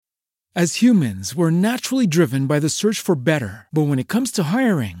As humans, we're naturally driven by the search for better. But when it comes to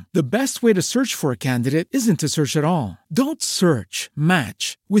hiring, the best way to search for a candidate isn't to search at all. Don't search,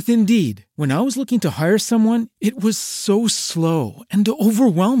 match with Indeed. When I was looking to hire someone, it was so slow and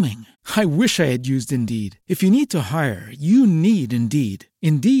overwhelming. I wish I had used Indeed. If you need to hire, you need Indeed.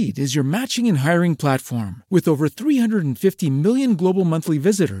 Indeed is your matching and hiring platform with over 350 million global monthly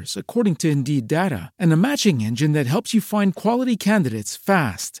visitors, according to Indeed data, and a matching engine that helps you find quality candidates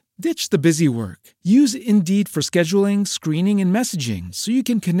fast. Ditch the busy work. Use Indeed for scheduling, screening, and messaging so you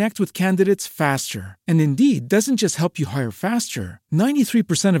can connect with candidates faster. And Indeed doesn't just help you hire faster.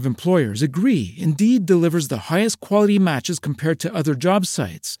 93% of employers agree Indeed delivers the highest quality matches compared to other job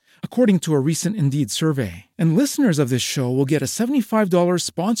sites, according to a recent Indeed survey. And listeners of this show will get a $75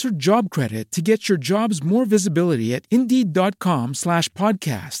 sponsored job credit to get your jobs more visibility at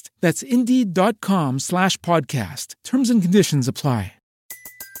Indeed.com/podcast. That's Indeed.com/podcast. Terms and conditions apply.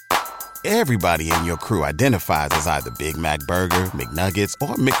 Everybody in your crew identifies as either Big Mac Burger, McNuggets,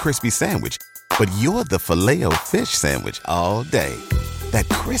 or McCrispy Sandwich. But you're the Filet-O-Fish Sandwich all day. That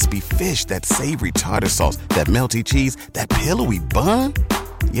crispy fish, that savory tartar sauce, that melty cheese, that pillowy bun.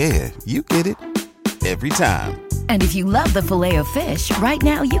 Yeah, you get it. Every time. And if you love the Filet-O-Fish, right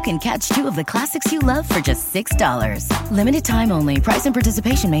now you can catch two of the classics you love for just $6. Limited time only. Price and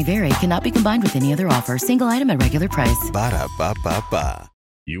participation may vary. Cannot be combined with any other offer. Single item at regular price. Ba-da-ba-ba-ba.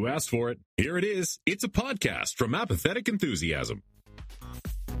 You asked for it. Here it is. It's a podcast from Apathetic Enthusiasm.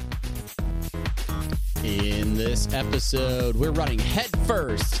 In this episode, we're running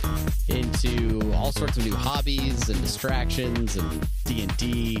headfirst into all sorts of new hobbies and distractions and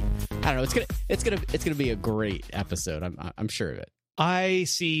D&D. I don't know. It's gonna be a great episode. I'm sure of it. I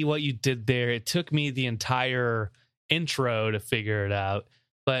see what you did there. It took me the entire intro to figure it out,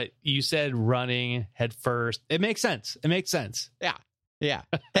 but you said running headfirst. It makes sense. Yeah.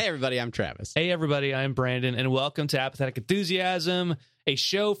 Hey, everybody, I'm Travis. Hey, everybody, I'm Brandon, and welcome to Apathetic Enthusiasm, a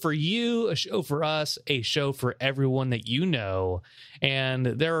show for you, a show for us, a show for everyone that you know. And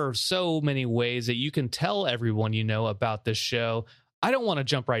there are so many ways that you can tell everyone you know about this show. I don't want to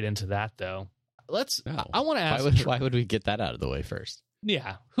jump right into that, though. I want to ask... Why would we get that out of the way first?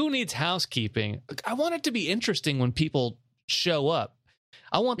 Yeah, who needs housekeeping? I want it to be interesting when people show up.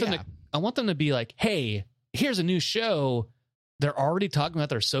 I want them to be like, hey, here's a new show. They're already talking about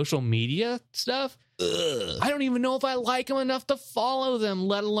their social media stuff. Ugh. I don't even know if I like them enough to follow them,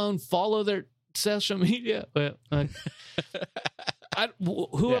 let alone follow their social media. But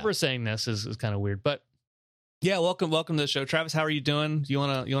whoever's saying this is kind of weird. But yeah, welcome to the show, Travis. How are you doing? You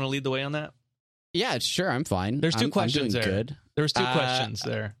wanna lead the way on that? Yeah, sure. I'm fine. There's two questions I'm doing there. Good. There's two questions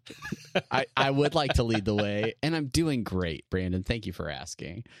there. I would like to lead the way, and I'm doing great, Brandon. Thank you for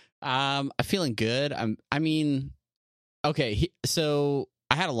asking. I'm feeling good. Okay, so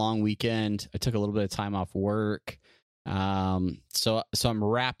I had a long weekend. I took a little bit of time off work. So I'm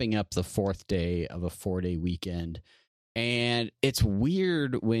wrapping up the fourth day of a 4-day weekend. And it's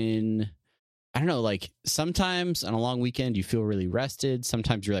weird when, I don't know, like sometimes on a long weekend you feel really rested.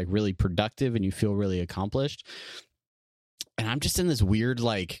 Sometimes you're like really productive and you feel really accomplished. And I'm just in this weird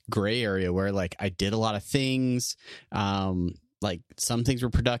like gray area where like I did a lot of things. Like some things were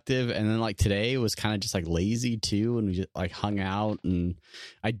productive, and then like today was kind of just like lazy too, and we just like hung out, and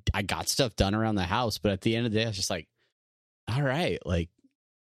I got stuff done around the house. But at the end of the day, I was just like, all right, like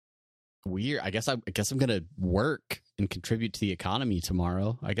weird. I guess I'm gonna work and contribute to the economy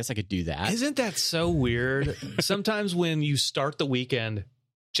tomorrow. I guess I could do that. Isn't that so weird? Sometimes when you start the weekend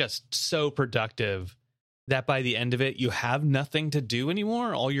just so productive that by the end of it you have nothing to do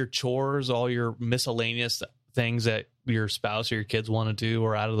anymore. All your chores, all your miscellaneous things that your spouse or your kids want to do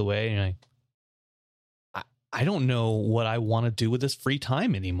are out of the way. And you're like, I don't know what I want to do with this free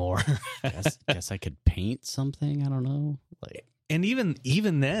time anymore. guess I could paint something. I don't know. Like, and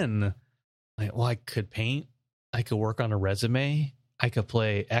even then, like, well, I could paint. I could work on a resume. I could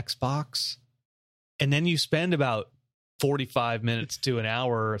play Xbox. And then you spend about 45 minutes to an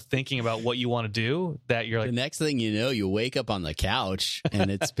hour thinking about what you want to do, that you're like, the next thing you know, you wake up on the couch and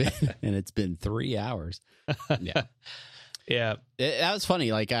it's been 3 hours. Yeah. That was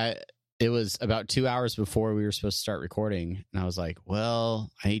funny. Like it was about 2 hours before we were supposed to start recording, and I was like, well,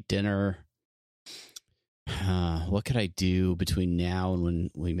 I ate dinner. What could I do between now and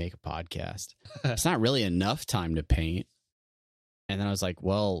when we make a podcast? It's not really enough time to paint. And then I was like,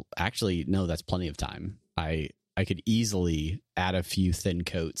 well, actually, no, that's plenty of time. I could easily add a few thin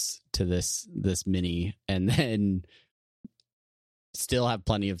coats to this mini and then still have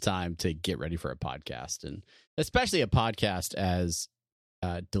plenty of time to get ready for a podcast, and especially a podcast as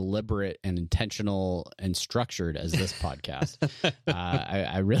deliberate and intentional and structured as this podcast.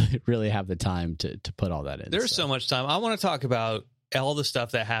 I really have the time to put all that in. There's so much time. I want to talk about all the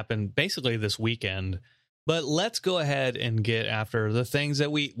stuff that happened basically this weekend, but let's go ahead and get after the things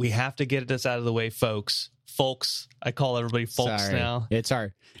that we have to get this out of the way, folks. I call everybody folks. Sorry. Now. It's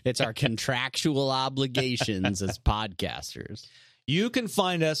our contractual obligations as podcasters. You can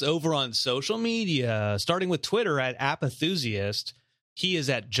find us over on social media, starting with Twitter at Appenthusiast. He is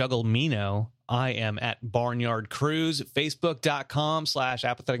at Jugglemino. I am at Barnyard Cruise.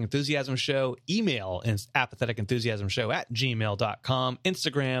 Facebook.com/Apathetic Enthusiasm Show. Email is apatheticenthusiasmshow@gmail.com.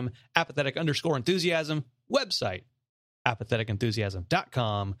 Instagram, apathetic_enthusiasm. Website,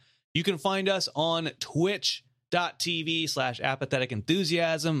 apatheticenthusiasm.com. You can find us on twitch.tv/apathetic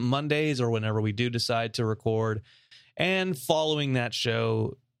enthusiasm Mondays or whenever we do decide to record. And following that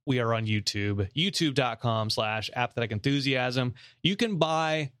show, we are on YouTube, youtube.com/apathetic enthusiasm. You can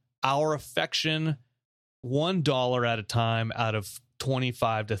buy our affection $1 at a time out of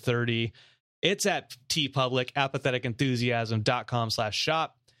 25 to 30. It's at TeePublic,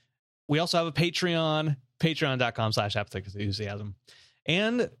 apatheticenthusiasm.com/shop. We also have a Patreon, patreon.com/apathetic enthusiasm.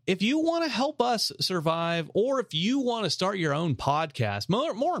 And if you want to help us survive, or if you want to start your own podcast,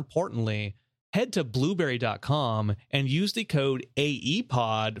 more importantly, head to blueberry.com and use the code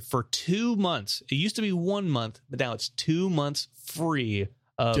AEPOD for 2 months. It used to be 1 month, but now it's 2 months free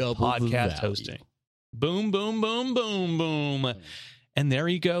of podcast hosting. Boom, boom, boom, boom, boom. And there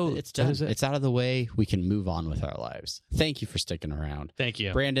you go. It's done. It's out of the way. We can move on with our lives. Thank you for sticking around. Thank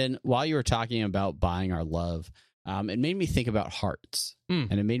you. Brandon, while you were talking about buying our love, it made me think about hearts.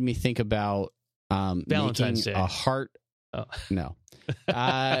 And it made me think about Valentine's Day. A heart. Oh. No.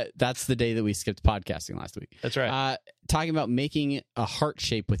 That's the day that we skipped podcasting last week. That's right. Talking about making a heart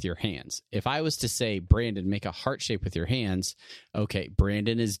shape with your hands. If I was to say, Brandon, make a heart shape with your hands, okay,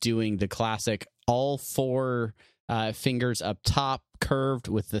 Brandon is doing the classic all 4 fingers up top, curved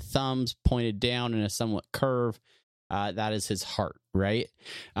with the thumbs pointed down in a somewhat curve. That is his heart, right?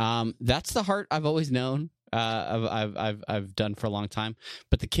 That's the heart I've always known. I've done for a long time.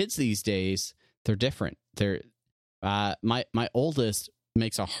 But the kids these days, they're different. They're my oldest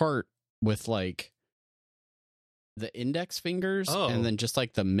makes a heart with like the index fingers and then just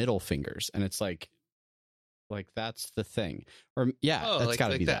like the middle fingers, and it's like that's the thing. Or that's got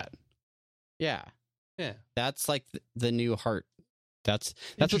to be that. Yeah. That's like the new heart. That's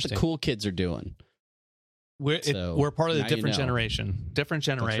what the cool kids are doing. We're part of the different generation. Different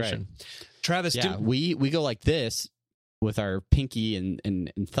generation. Right. Travis, we go like this with our pinky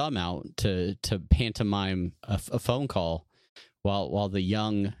and thumb out to pantomime a phone call, while the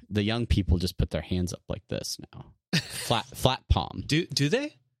young people just put their hands up like this now, flat palm. Do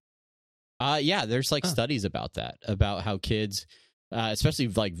they? There's like studies about that, about how kids, especially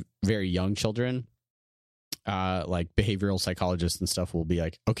like very young children, like behavioral psychologists and stuff will be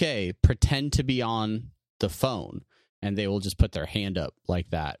like, okay, pretend to be on the phone, and they will just put their hand up like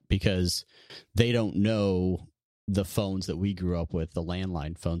that because they don't know the phones that we grew up with, the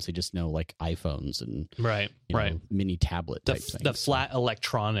landline phones. They just know like iPhones and mini tablet type things. The flat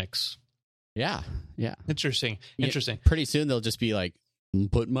electronics. Yeah. Interesting. Pretty soon they'll just be like, I'm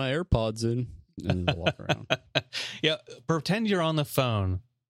putting my AirPods in, and they'll walk around. Pretend you're on the phone.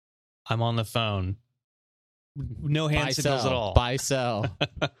 I'm on the phone. No hand signals at all. Buy, sell.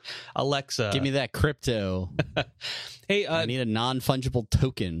 Alexa, give me that crypto. Hey, I need a non-fungible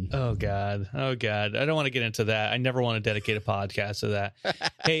token. Oh God. I don't want to get into that. I never want to dedicate a podcast to that.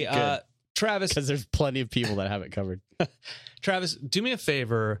 Hey, Travis, because there's plenty of people that have it covered. Travis, do me a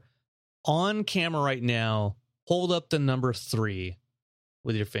favor. On camera right now, hold up the number 3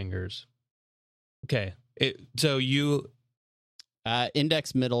 with your fingers. Okay. So you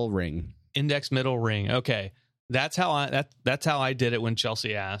index middle ring. Index middle ring. Okay. That's how I did it when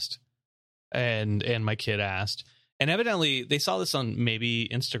Chelsea asked and my kid asked. And evidently they saw this on maybe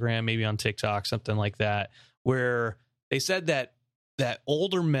Instagram, maybe on TikTok, something like that, where they said that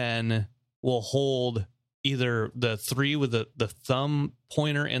older men will hold either the 3 with the thumb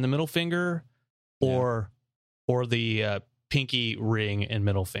pointer and the middle finger or the pinky ring and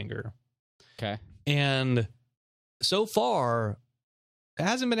middle finger. Okay. And so far it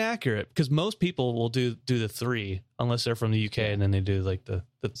hasn't been accurate because most people will do the 3 unless they're from the UK, and then they do like the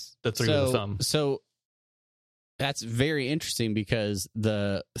 3 with the thumb. So that's very interesting because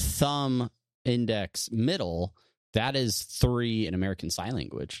the thumb, index, middle, that is 3 in American Sign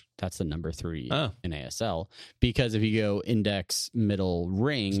Language. That's the number 3 in ASL. Because if you go index, middle,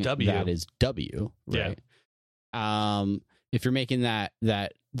 ring, that is W, right? Yeah. If you're making that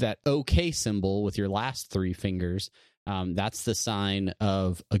OK symbol with your last 3 fingers, that's the sign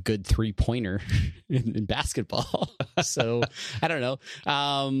of a good 3-pointer in basketball. So I don't know.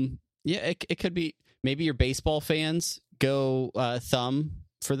 It could be. Maybe your baseball fans go thumb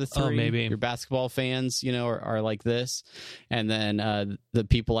for the 3. Maybe your basketball fans, are like this, and then the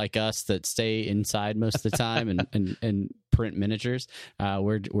people like us that stay inside most of the time and print miniatures,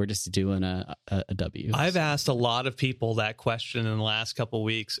 we're just doing a W. I've asked a lot of people that question in the last couple of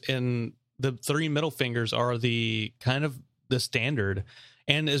weeks, and the 3 middle fingers are the kind of the standard.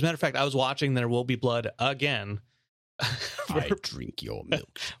 And as a matter of fact, I was watching There Will Be Blood again. I drink your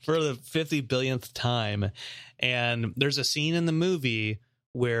milk for the 50 billionth time, and there's a scene in the movie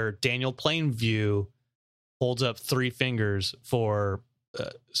where Daniel Plainview holds up 3 fingers for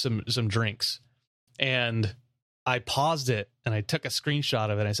some drinks, and I paused it and I took a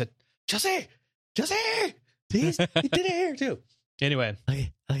screenshot of it. I said, Jesse, he did it here too. Anyway, look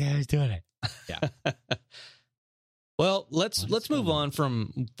how he's doing it. Yeah. Well, let's move on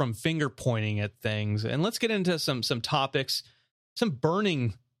from finger pointing at things, and let's get into some topics, some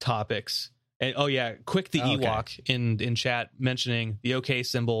burning topics. And quick, the Ewok in chat mentioning the OK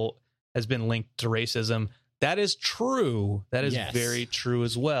symbol has been linked to racism. That is true. That is very true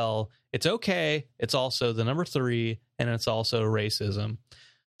as well. It's okay. It's also the number 3, and it's also racism.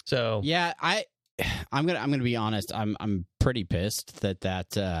 So yeah, I'm gonna be honest. I'm pretty pissed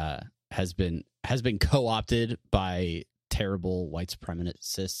that has been co-opted by terrible white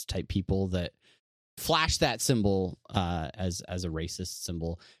supremacist type people that flash that symbol as a racist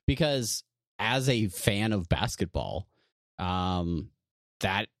symbol, because as a fan of basketball,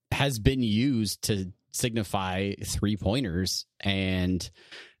 that has been used to signify 3-pointers, and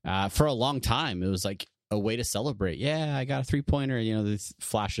for a long time it was like a way to celebrate. Yeah, I got a 3-pointer, they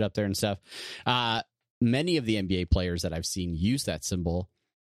flash it up there and stuff. Many of the NBA players that I've seen use that symbol,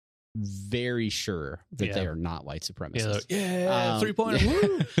 very sure that they are not white supremacists.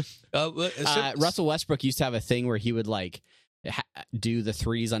 3-pointer. Russell Westbrook used to have a thing where he would do the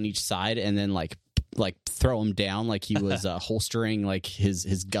 3s on each side and then like throw them down like he was holstering like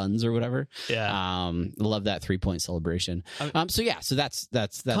his guns or whatever. Love that 3-point celebration. So that is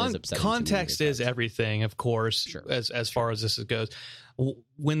upsetting. Context is everything, of course. Sure. As far as this goes,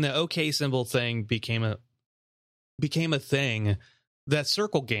 when the OK symbol thing became a thing, that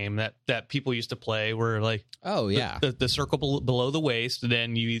circle game that people used to play, where like, the circle below the waist,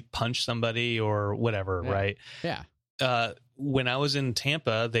 then you punch somebody or whatever, right? Yeah. When I was in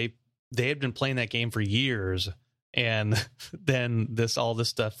Tampa, they had been playing that game for years, and then all this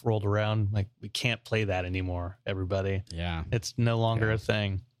stuff rolled around. Like, we can't play that anymore, everybody. Yeah. It's no longer a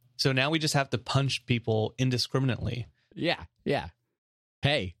thing. So now we just have to punch people indiscriminately. Yeah. Yeah.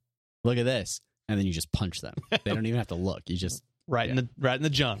 Hey, look at this. And then you just punch them. They don't even have to look. You just in the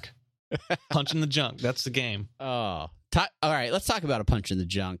junk. Punch in the junk. That's the game. Oh. All right, let's talk about a punch in the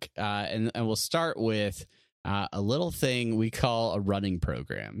junk. And we'll start with a little thing we call a running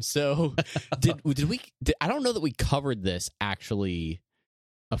program. So did we I don't know that we covered this actually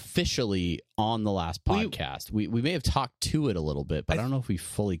officially on the last podcast. We may have talked to it a little bit, but I don't know if we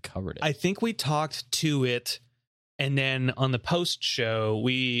fully covered it. I think we talked to it, and then on the post show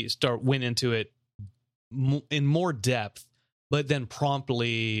we went into it in more depth, but then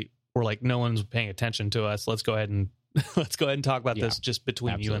promptly we're like, no one's paying attention to us. Let's go ahead and talk about this just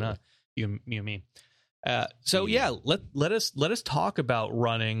between you and me. Let us talk about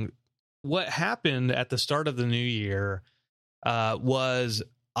running. What happened at the start of the new year was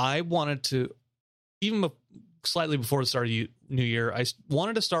I wanted to, even slightly before the start of new year, I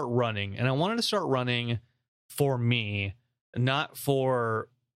wanted to start running, and I wanted to start running for me, not for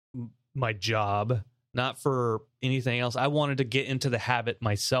my job, not for anything else. I wanted to get into the habit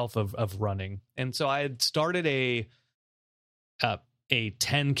myself of running. And so I had started a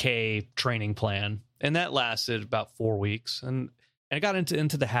 10K training plan, and that lasted about 4 weeks. And I got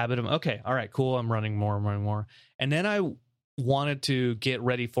into the habit of, okay, all right, cool, I'm running more. And then I wanted to get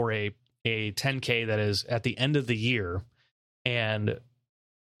ready for a 10K that is at the end of the year. And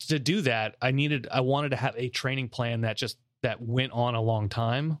to do that, I wanted to have a training plan that went on a long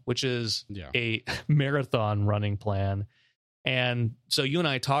time, which is a marathon running plan. And so you and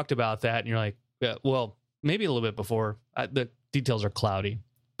I talked about that, and you're like, well, maybe a little bit before. The details are cloudy,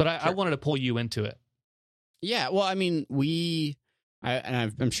 but I wanted to pull you into it. Yeah, well, I mean,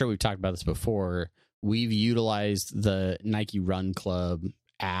 I'm sure we've talked about this before. We've utilized the Nike Run Club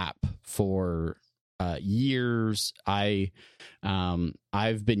app for years. I've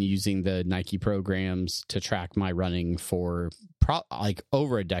been using the Nike programs to track my running for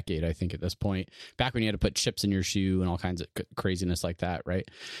over a decade, I think, at this point. Back when you had to put chips in your shoe and all kinds of craziness like that, right?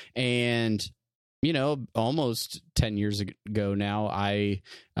 And almost 10 years ago now, I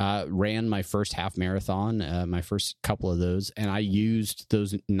ran my first half marathon, my first couple of those, and I used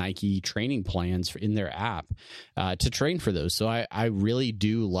those Nike training plans in their app to train for those. So I really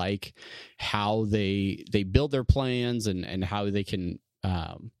do like how they build their plans and how they can,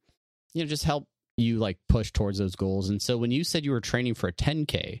 just help you like push towards those goals. And so when you said you were training for a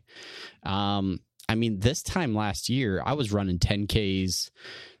 10K, this time last year, I was running 10Ks,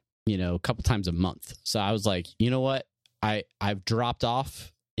 a couple times a month. So I was like, you know what? I've dropped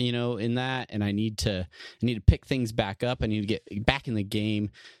off, in that, and I need to pick things back up. I need to get back in the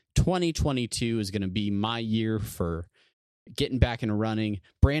game. 2022 is going to be my year for getting back into running.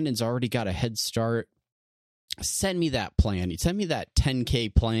 Brandon's already got a head start. Send me that plan. You send me that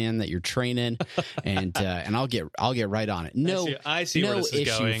 10K plan that you're training, and I'll get right on it. I see where this is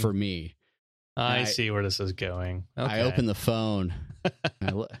issue going. for me. I see where this is going. Okay. I open the phone.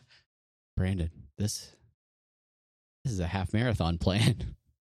 Brandon, this is a half marathon plan.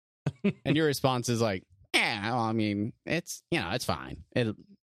 And your response is like, it's it's fine. It'll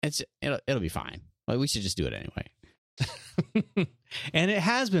be fine. Like, we should just do it anyway. And it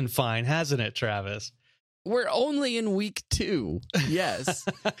has been fine, hasn't it, Travis? We're only in week 2. Yes.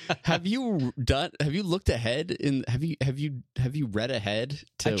 Have you looked ahead have you read ahead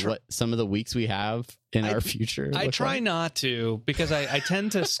to what some of the weeks we have in our future? I try not to, because I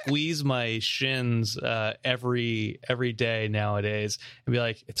tend to squeeze my shins every day nowadays and be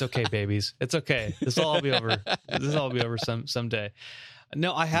like, it's okay, babies. It's okay. This will all be over. This will all be over someday.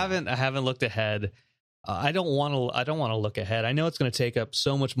 No, I haven't looked ahead. I don't want to look ahead. I know it's going to take up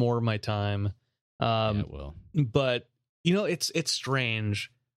so much more of my time. It will. But it's strange.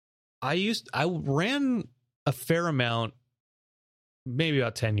 I ran a fair amount maybe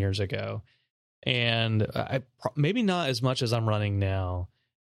about 10 years ago, and I maybe not as much as I'm running now.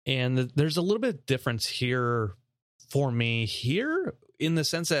 And there's a little bit of difference here for me here, in the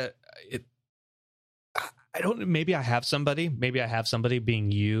sense that maybe I have somebody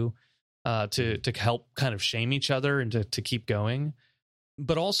being you to help kind of shame each other and to keep going.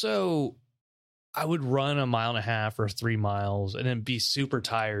 But also, I would run 1.5 miles or 3 miles and then be super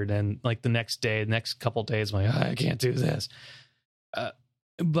tired. And like the next couple of days, I'm like, I can't do this.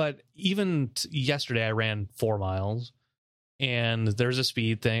 But even yesterday, I ran 4 miles, and there's a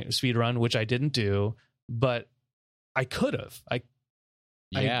speed run, which I didn't do, but I could have. I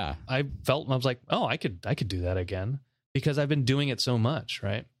felt, I was like, oh, I could do that again, because I've been doing it so much.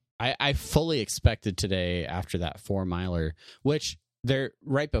 Right. I fully expected today, after that 4 miler, which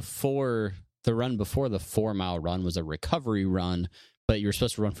right before the run before the 4 mile run was a recovery run, but you were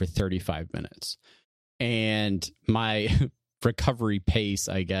supposed to run for 35 minutes. And my recovery pace,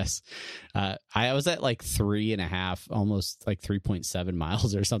 I guess, I was at like 3.5, almost like 3.7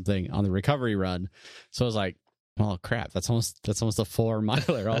 miles or something on the recovery run. So I was like, well, crap, that's almost a 4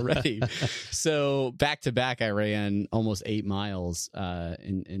 miler already. So back to back, I ran almost 8 miles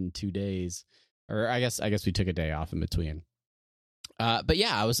in 2 days, or I guess we took a day off in between. But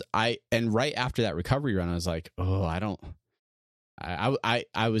yeah, and right after that recovery run, I was like, oh,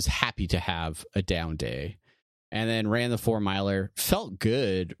 I was happy to have a down day, and then ran the 4 miler, felt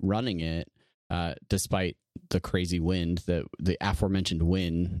good running it, despite the crazy wind, the aforementioned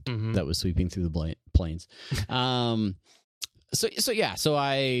wind that was sweeping through the plains. So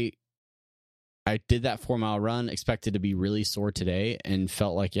I did that 4 mile run, expected to be really sore today, and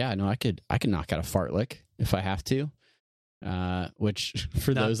felt like, I could knock out a fartlek if I have to. Which,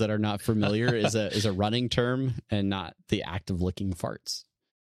 for those that are not familiar, is a running term and not the act of licking farts.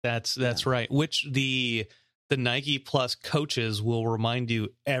 That's right. Which the Nike Plus coaches will remind you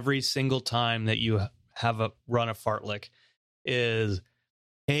every single time that you have run a fartlek is,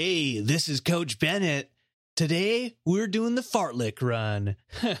 hey, this is Coach Bennett. Today we're doing the fartlek run.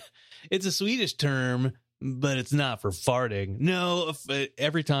 It's a Swedish term, but it's not for farting. No,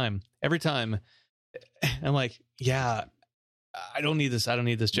 every time I'm like, yeah. I don't need this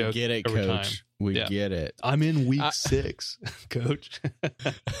joke. We get it, every Coach. Time. We get it. I'm in week 6, Coach.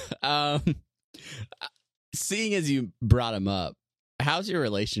 Seeing as you brought him up, how's your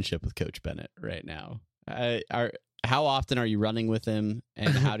relationship with Coach Bennett right now? How often are you running with him, and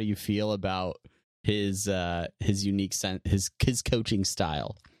how do you feel about his unique his coaching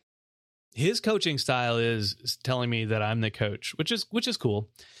style? His coaching style is telling me that I'm the coach, which is cool.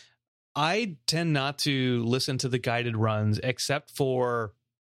 I tend not to listen to the guided runs except for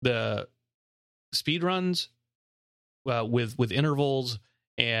the speed runs with intervals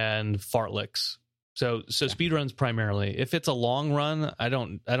and fartleks. So speed runs primarily. If it's a long run, I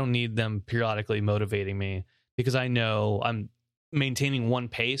don't need them periodically motivating me, because I know maintaining one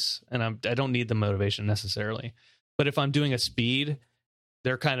pace, and I don't need the motivation necessarily. But if I'm doing a speed,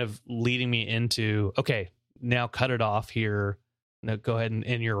 they're kind of leading me into, okay, now cut it off here. Now go ahead and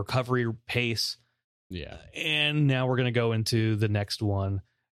in your recovery pace. Yeah. And now we're going to go into the next one.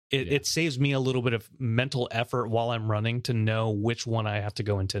 It saves me a little bit of mental effort while I'm running to know which one I have to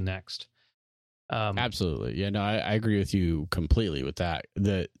go into next. Absolutely. Yeah, no, I agree with you completely with that.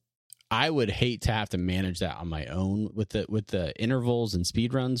 I would hate to have to manage that on my own with the intervals and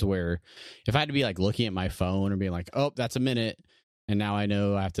speed runs, where if I had to be like looking at my phone or being like, oh, that's a minute, and now I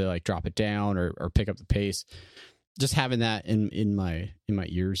know I have to like drop it down or pick up the pace. Just having that in my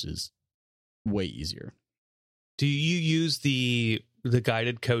ears is way easier. Do you use the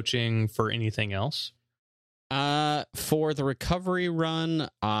guided coaching for anything else? For the recovery run,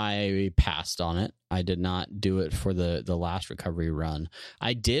 I passed on it. I did not do it for the last recovery run.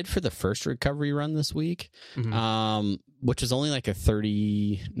 I did for the first recovery run this week, which was only like it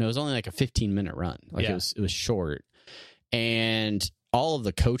was only like a 15-minute run. Like it was short. And all of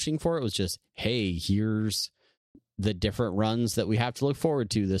the coaching for it was just, hey, here's the different runs that we have to look forward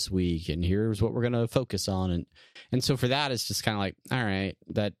to this week, and here's what we're going to focus on. And so for that, it's just kind of like, all right,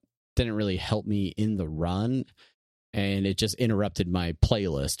 that didn't really help me in the run, and it just interrupted my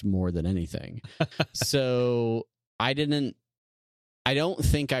playlist more than anything. So I don't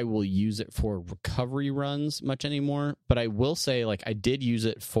think I will use it for recovery runs much anymore, but I will say, like, I did use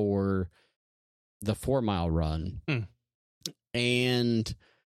it for the 4-mile run. And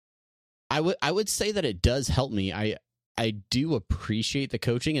I would say that it does help me. I do appreciate the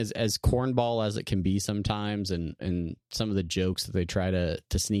coaching, as cornball as it can be sometimes, and some of the jokes that they try to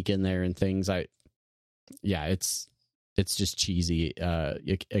sneak in there and things. It's just cheesy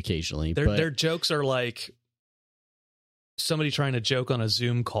occasionally. Their jokes are like somebody trying to joke on a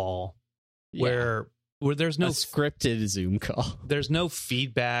Zoom call where there's no a scripted Zoom call. There's no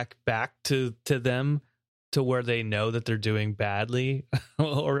feedback back to them to where they know that they're doing badly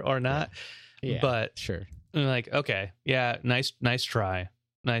or not. Yeah, but sure. Like, okay, yeah, nice try.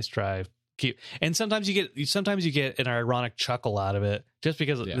 And sometimes you get an ironic chuckle out of it just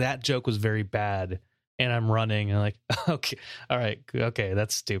because that joke was very bad, and I'm running and like, okay, all right, okay,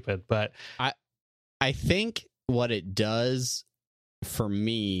 that's stupid. But I think what it does for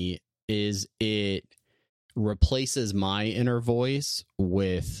me is it replaces my inner voice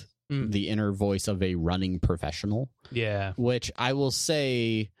with the inner voice of a running professional. Yeah. Which I will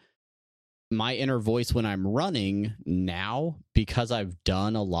say, my inner voice when I'm running now, because I've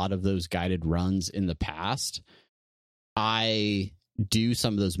done a lot of those guided runs in the past, I do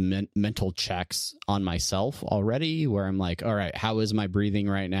some of those mental checks on myself already, where I'm like, all right, how is my breathing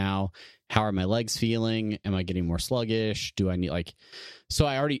right now? How are my legs feeling? Am I getting more sluggish? Do I need so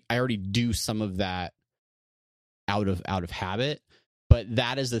I already do some of that out of habit. But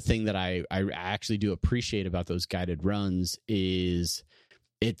that is the thing that I actually do appreciate about those guided runs is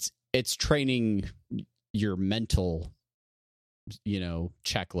it's training your mental,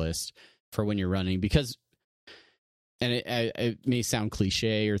 checklist for when you're running, because, and it may sound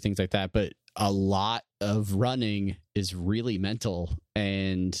cliche or things like that, but a lot of running is really mental,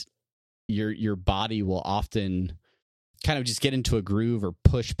 and your body will often kind of just get into a groove or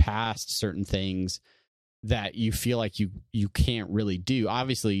push past certain things that you feel like you can't really do.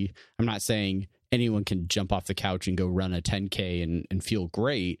 Obviously, I'm not saying anyone can jump off the couch and go run a 10K and feel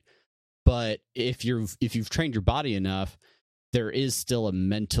great, but if you've trained your body enough, there is still a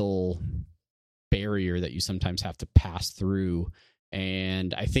mental barrier that you sometimes have to pass through.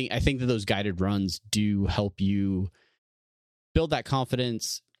 And I think that those guided runs do help you build that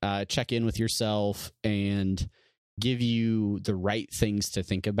confidence, check in with yourself, and give you the right things to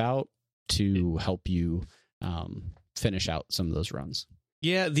think about to help you finish out some of those runs.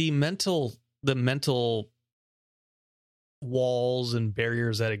 Yeah, the mental walls and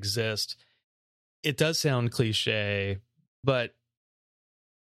barriers that exist, it does sound cliche, but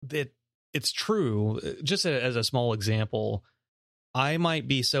it's true. Just as a small example, I might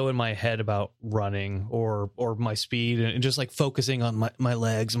be so in my head about running or my speed and just like focusing on my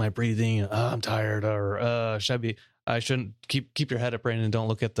legs, my breathing. I'm tired, or I shouldn't keep your head up, Brandon, and don't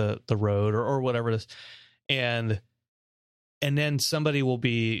look at the road or whatever it is. And then somebody will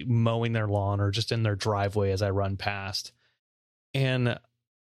be mowing their lawn or just in their driveway as I run past. And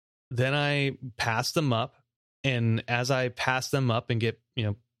then I pass them up. And as I pass them up and get,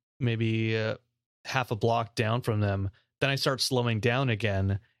 maybe half a block down from them, then I start slowing down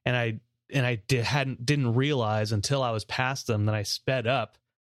again. And I didn't realize until I was past them that I sped up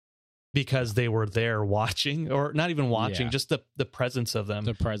because they were there watching, or not even watching, Yeah. just the presence of them,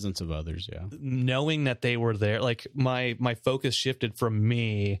 The presence of others. Yeah. knowing that they were there. Like my focus shifted from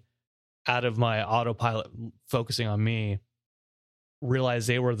me out of my autopilot focusing on me, realized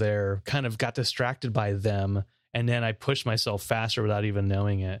they were there, kind of got distracted by them, and then I pushed myself faster without even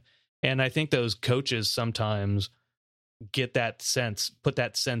knowing it. And I think those coaches sometimes get that sense, put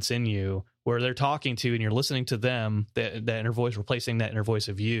that sense in you where they're talking to and you're listening to them, that inner voice replacing that inner voice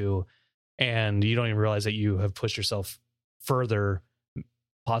of you, and you don't even realize that you have pushed yourself further,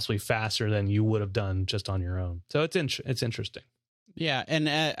 possibly faster than you would have done just on your own. So it's interesting. Yeah, and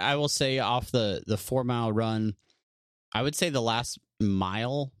I will say off the 4 mile run, I would say the last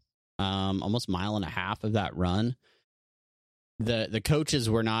mile, almost mile and a half of that run, the coaches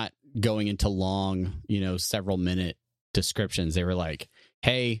were not going into long, several minute descriptions. They were like,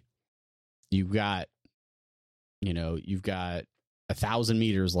 "Hey, you've got 1,000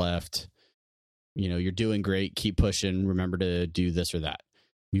 meters left. You're doing great. Keep pushing. Remember to do this or that.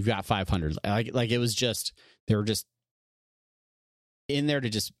 You've got 500." Like it was just, they were just in there to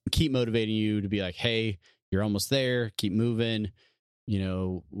just keep motivating you, to be like, "Hey, you're almost there. Keep moving.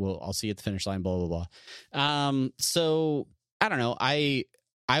 I'll see you at the finish line." Blah blah blah. So I don't know. I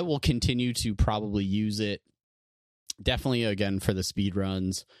will continue to probably use it. Definitely again for the speed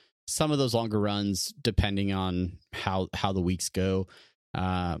runs. Some of those longer runs, depending on how the weeks go.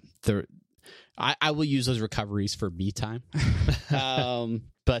 I will use those recoveries for me time.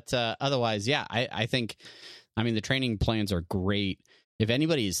 But otherwise, yeah, I think, the training plans are great. If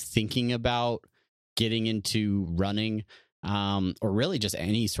anybody is thinking about getting into running, or really just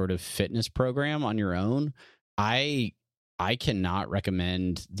any sort of fitness program on your own, I cannot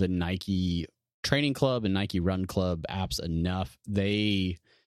recommend the Nike Training Club and Nike Run Club apps enough. They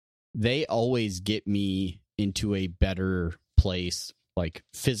always get me into a better place, like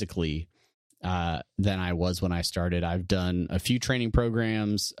physically, than I was when I started. I've done a few training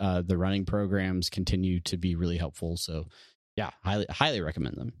programs. The running programs continue to be really helpful. So yeah, highly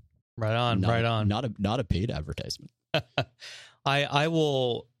recommend them. Right on. Not a paid advertisement.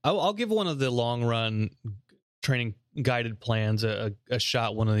 I'll give one of the long run training guided plans a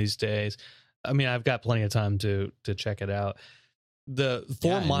shot one of these days. I've got plenty of time to check it out. The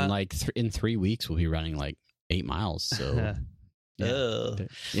 4 mile, in 3 weeks we'll be running like 8 miles. So the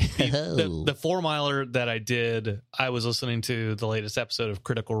 4 miler that I did, I was listening to the latest episode of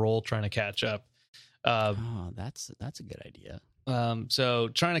Critical Role, trying to catch up. That's a good idea. So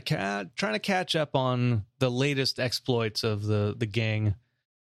trying to catch up on the latest exploits of the gang,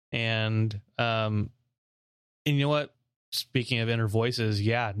 and you know what? Speaking of inner voices,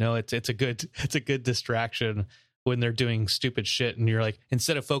 it's a good distraction when they're doing stupid shit, and you're like,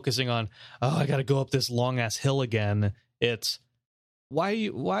 instead of focusing on, oh, I got to go up this long ass hill again, it's why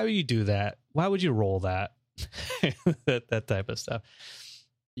would you do that? Why would you roll that? that type of stuff.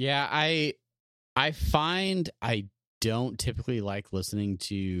 Yeah, I find I don't typically like listening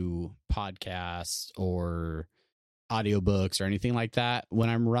to podcasts or audiobooks or anything like that when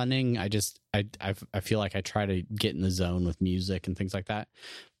I'm running. I feel like I try to get in the zone with music and things like that.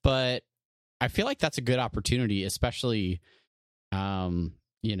 But I feel like that's a good opportunity, especially,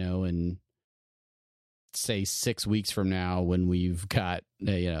 in say 6 weeks from now, when we've got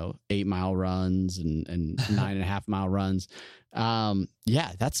 8 mile runs and 9.5 mile runs.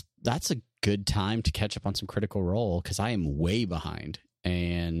 That's a good time to catch up on some Critical Role, because I am way behind.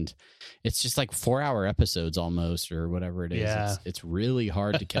 And it's just like 4-hour episodes almost, or whatever it is. Yeah. It's really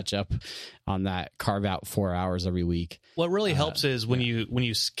hard to catch up on that. Carve out 4 hours every week. What really helps is when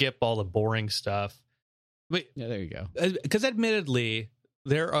you skip all the boring stuff. But, yeah, there you go. Because admittedly,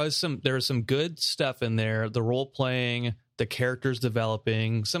 there is some good stuff in there. The role playing, the characters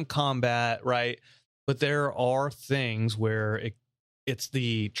developing, some combat, right? But there are things where it's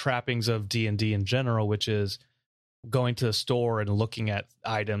the trappings of D&D in general, which is going to the store and looking at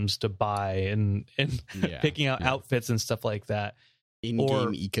items to buy and picking out outfits and stuff like that.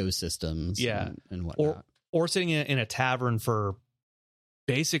 In-game ecosystems, and whatnot. Or sitting in a tavern for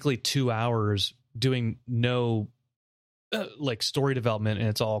basically 2 hours doing no story development, and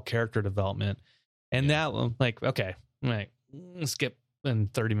it's all character development. And that, okay, skip in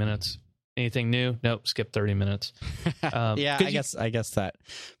 30 minutes. Anything new? Nope. Skip 30 minutes. I guess that.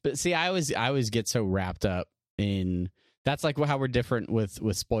 But see, I always get so wrapped up in, that's like how we're different with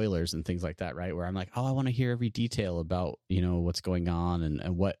spoilers and things like that, right? Where I'm like, oh, I want to hear every detail about, what's going on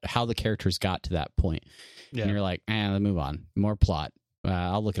and how the characters got to that point. Yeah. And you're like, let's move on. More plot.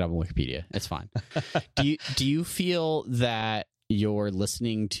 I'll look it up on Wikipedia. It's fine. Do you feel that your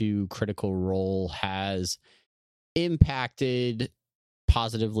listening to Critical Role has impacted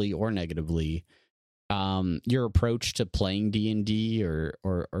positively or negatively, your approach to playing D&D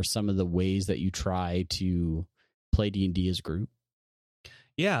or some of the ways that you try to play D&D as a group?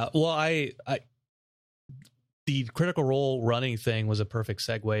 Yeah, well, I the Critical Role running thing was a perfect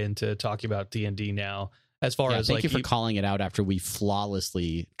segue into talking about D&D now. As far as thank you for calling it out after we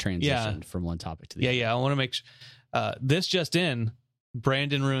flawlessly transitioned from one topic to the other. Yeah, I want to make sure this just in,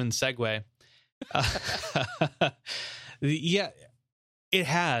 Brandon ruined segue. Yeah, it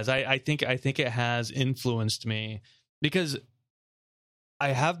has. I think it has influenced me because I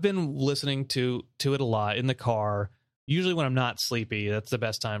have been listening to it a lot in the car. Usually when I'm not sleepy, that's the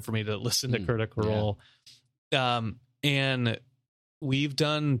best time for me to listen to Critical Role. And we've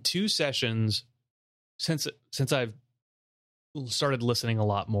done 2 sessions since I've started listening a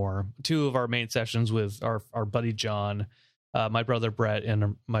lot more. 2 of our main sessions with our buddy John, my brother Brett,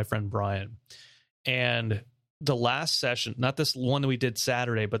 and my friend Brian. And the last session, not this one that we did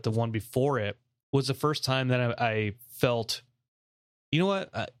Saturday, but the one before it, was the first time that I felt, you know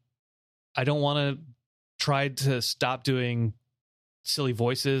what? I don't want to try to stop doing silly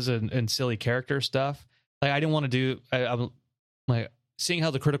voices and silly character stuff. Like I didn't want to do. I'm like seeing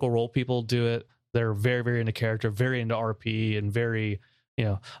how the Critical Role people do it. They're very, very into character, very into RP, and very,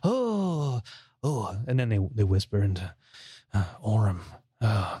 oh, and then they whisper into Orem.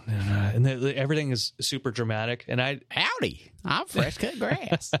 Oh, and everything is super dramatic. And howdy, I'm fresh cut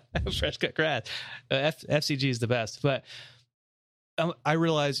grass. Fresh cut grass. FCG is the best. But I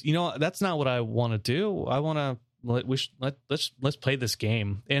realized, that's not what I want to do. I want to let's play this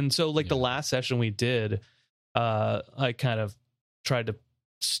game. And so, the last session we did, I kind of tried to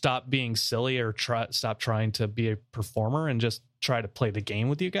stop being silly or stop trying to be a performer and just try to play the game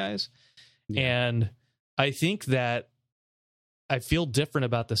with you guys. Yeah. And I think that I feel different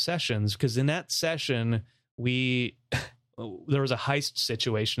about the sessions because in that session there was a heist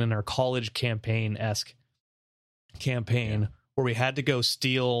situation in our college campaign-esque campaign where we had to go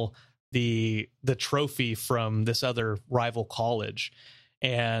steal the trophy from this other rival college.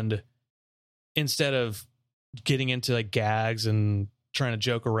 And instead of getting into gags and trying to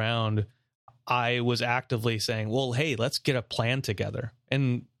joke around, I was actively saying, well, hey, let's get a plan together.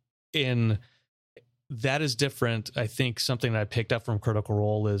 And that is different. I think something that I picked up from Critical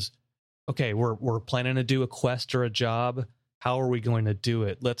Role is, okay, we're planning to do a quest or a job. How are we going to do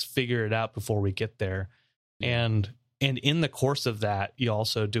it? Let's figure it out before we get there. And in the course of that, you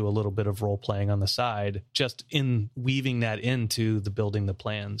also do a little bit of role playing on the side, just in weaving that into the building the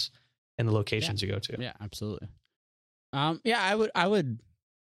plans and the locations you go to. Yeah, absolutely. I wouldn't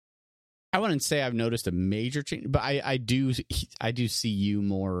say I've noticed a major change, but I do see you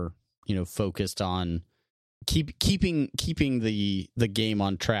more, focused on keeping the game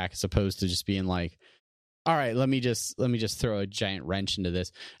on track as opposed to just being like, all right, let me just throw a giant wrench into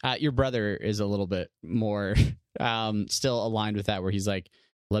this. Your brother is a little bit more still aligned with that, where he's like,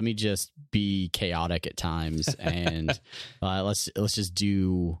 let me just be chaotic at times and let's just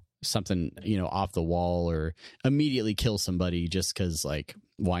do something off the wall or immediately kill somebody just because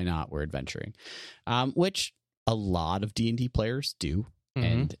why not, we're adventuring, which a lot of D&D players do.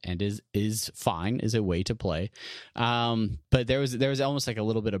 And is fine, is a way to play, but there was almost a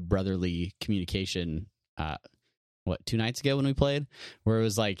little bit of brotherly communication 2 nights ago when we played, where it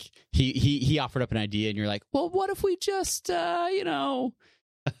was he offered up an idea and you're like, well, what if we just play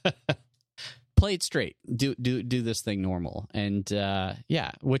it straight, do this thing normal, and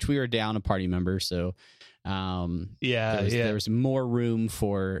which we were down a party member, so there was more room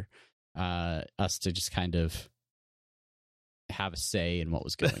for us to just kind of have a say in what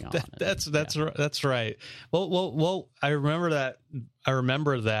was going on. That's right. Well, I remember that.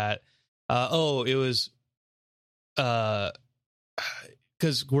 It was because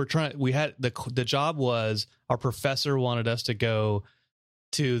the job was, our professor wanted us to go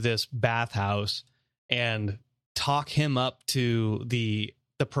to this bathhouse and talk him up to the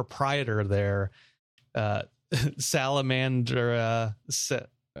proprietor there, Salamander,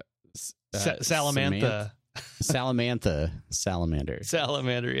 Salamantha. Salamander,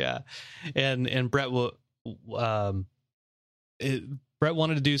 yeah. And Brett Brett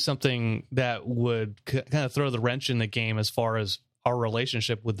wanted to do something that would kind of throw the wrench in the game as far as our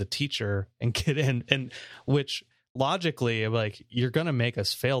relationship with the teacher and get in, and which logically, like, you're going to make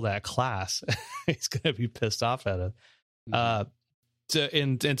us fail that class. He's going to be pissed off at it. So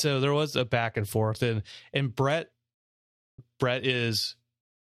there was a back and forth, and Brett is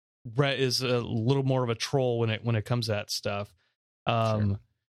a little more of a troll when it comes to that stuff. Sure.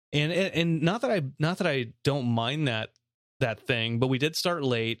 And not that I don't mind that thing, but we did start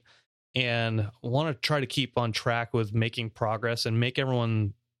late. and want to try to keep on track with making progress and make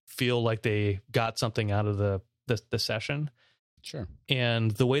everyone feel like they got something out of the session. Sure.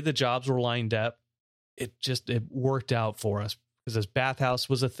 And the way the jobs were lined up, it worked out for us because this bathhouse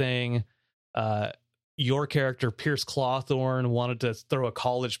was a thing. Your character, Pierce Clawthorne, wanted to throw a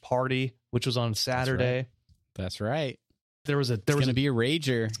college party, which was on Saturday. That's right. There was going to be a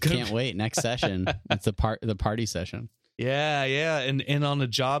rager. Can't wait. Next session. It's the party session. Yeah. And on the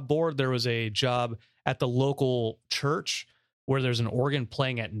job board, there was a job at the local church where there's an organ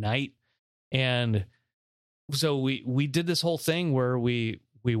playing at night. And so we did this whole thing where we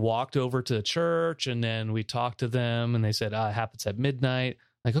walked over to the church and then we talked to them and they said, it happens at midnight.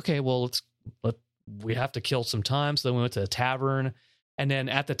 Like, okay, well, we have to kill some time. So then we went to the tavern, and then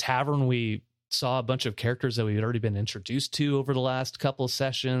at the tavern, we saw a bunch of characters that we had already been introduced to over the last couple of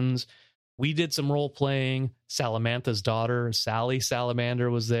sessions. We did some role playing. Salamantha's daughter, Sally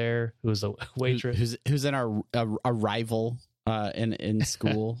Salamander, was there, who was a waitress. Who's in our rival in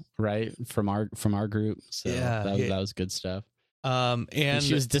school, right? From our group. So yeah, that was good stuff. And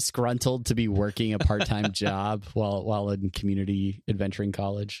she was disgruntled to be working a part-time job while in community adventuring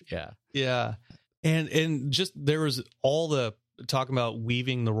college. Yeah. And just there was all the talking about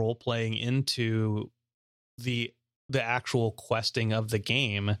weaving the role playing into the actual questing of the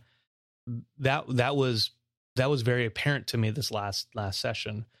game. That was very apparent to me this last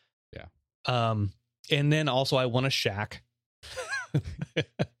session. Yeah. And then also I won a shack.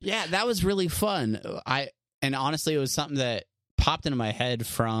 Yeah, that was really fun. And honestly, it was something that popped into my head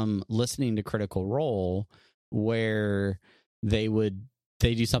from listening to Critical Role, where they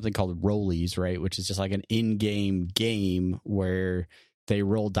do something called rollies, right? Which is just like an in-game game where they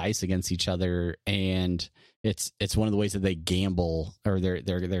roll dice against each other, and it's one of the ways that they gamble, or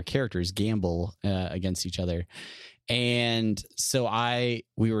their characters gamble against each other. And so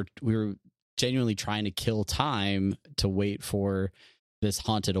we were genuinely trying to kill time to wait for this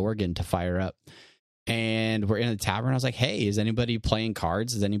haunted organ to fire up. And we're in the tavern. I was like, hey, is anybody playing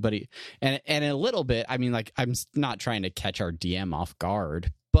cards? Is anybody? And a little bit, I mean, like, I'm not trying to catch our DM off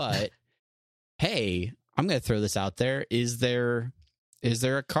guard, but hey, I'm going to throw this out there. Is there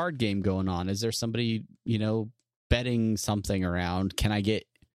a card game going on? Is there somebody, betting something around? Can I get,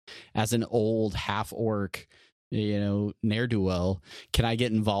 as an old half orc, ne'er-do-well, can I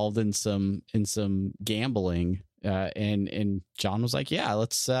get involved in some gambling? And John was like, yeah,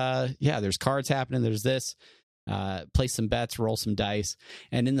 let's, there's cards happening. There's this, place some bets, roll some dice.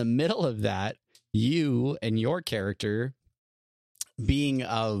 And in the middle of that, you and your character, being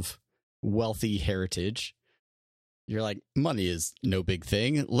of wealthy heritage, you're like, money is no big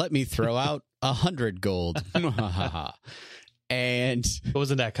thing. Let me throw out 100 gold. And I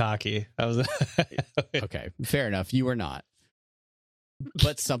wasn't that cocky. I was okay. Fair enough. You were not,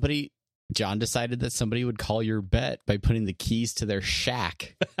 but John decided that somebody would call your bet by putting the keys to their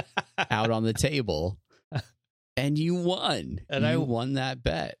shack out on the table, and you won. And I won that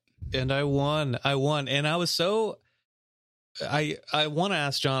bet. And I won. And I was so, I want to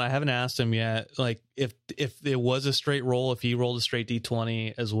ask John, I haven't asked him yet, like if it was a straight roll, if he rolled a straight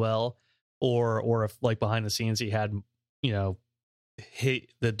D20 as well, or if, like, behind the scenes he had,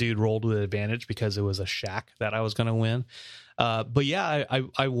 the dude rolled with advantage because it was a shack that I was going to win. But yeah,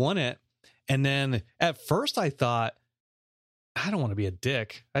 I won it. And then at first I thought, I don't want to be a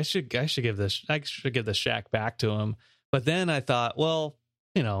dick. I should give the shack back to him. But then I thought, well,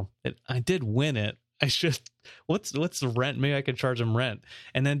 I did win it. I should. What's the rent? Maybe I could charge him rent.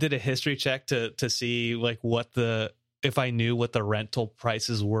 And then did a history check to see, like, if I knew what the rental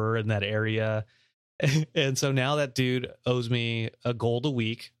prices were in that area. And so now that dude owes me a gold a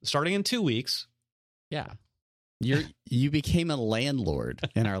week, starting in 2 weeks. Yeah. You became a landlord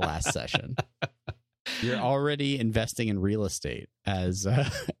in our last session. You're already investing in real estate as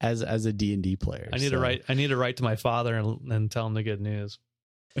a D&D player. I need to write to my father and tell him the good news.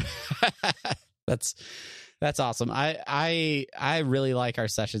 That's awesome. I really like our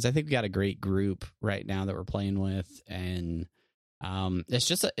sessions. I think we got a great group right now that we're playing with, and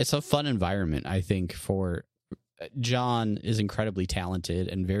it's a fun environment. I think for John is incredibly talented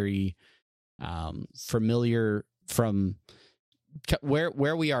and very familiar from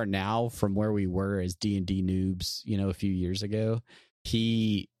where we are now from where we were as D&D noobs, a few years ago.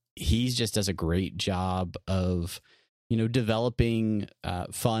 He just does a great job of, developing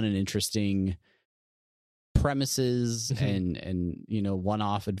fun and interesting premises and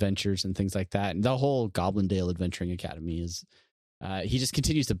one-off adventures and things like that. And the whole Goblindale Adventuring Academy is he just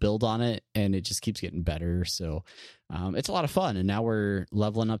continues to build on it, and it just keeps getting better. So it's a lot of fun. And now we're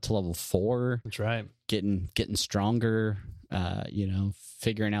leveling up to level 4. That's right. Getting stronger.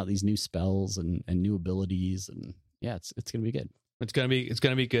 figuring out these new spells and new abilities, and yeah, it's gonna be good. It's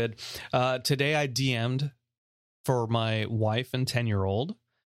gonna be good. Today I DM'd for my wife and 10-year-old.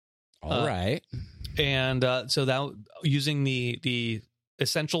 All right, and so that using the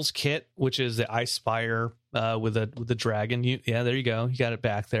Essentials kit, which is the Ice Spire with the dragon. There you go. You got it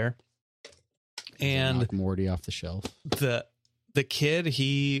back there. And knock Morty off the shelf. The kid,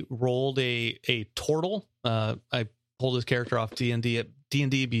 he rolled a Tortle. I pulled his character off D&D at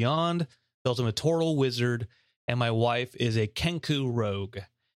D&D Beyond, built him a Tortle wizard, and my wife is a Kenku rogue.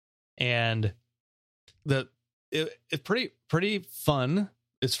 And it's pretty fun.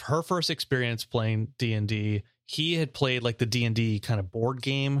 It's her first experience playing D&D. He had played like the D&D kind of board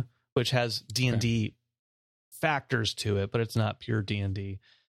game, which has D&D factors to it, but it's not pure D&D.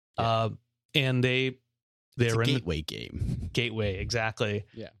 Yeah. And they're in gateway game. Gateway, exactly.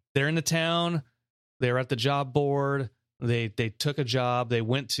 Yeah. They're in the town. They were at the job board. They took a job. They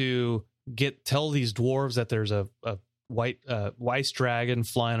went to tell these dwarves that there's a white Weiss dragon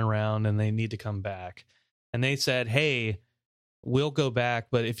flying around and they need to come back. And they said, "Hey, we'll go back,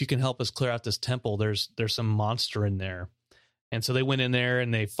 but if you can help us clear out this temple, there's some monster in there." And so they went in there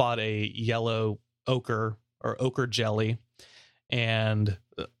and they fought a yellow ochre or ochre jelly, and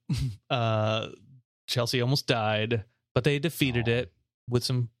Chelsea almost died, but they defeated it with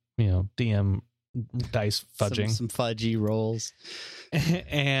some, DM dice fudging, some fudgy rolls,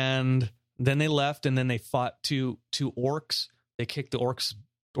 and then they left, and then they fought two orcs. They kicked the orcs'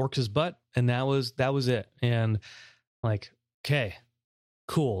 butt, and that was it. And like, okay,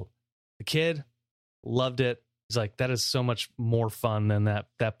 cool. The kid loved it. He's like, that is so much more fun than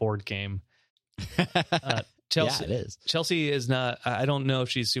that board game. Chelsea, yeah, it is. Chelsea is not. I don't know if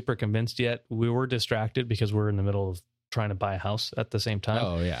she's super convinced yet. We were distracted because we're in the middle of trying to buy a house at the same time.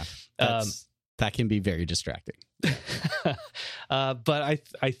 Oh yeah, that can be very distracting. But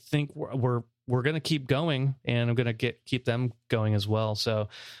I think we're going to keep going, and I'm going to keep them going as well. So,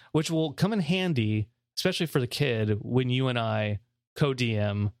 which will come in handy, especially for the kid, when you and I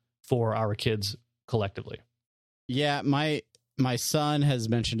co-DM for our kids collectively. Yeah, my son has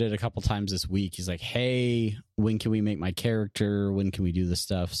mentioned it a couple times this week. He's like, "Hey, when can we make my character? When can we do this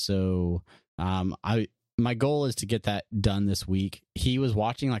stuff?" So, my goal is to get that done this week. He was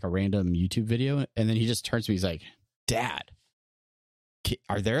watching like a random YouTube video, and then he just turns to me. He's like, "Dad,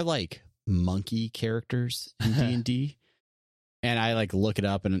 are there like monkey characters in D&D?" And I like look it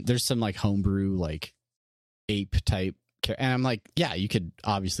up, and there's some like homebrew like ape type. And I'm like, yeah, you could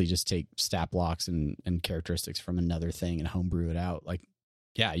obviously just take stat blocks and characteristics from another thing and homebrew it out. Like,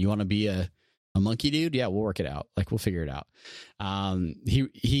 yeah, you want to be a monkey dude? Yeah, we'll work it out. Like, we'll figure it out.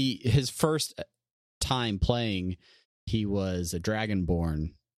 His first time playing, he was a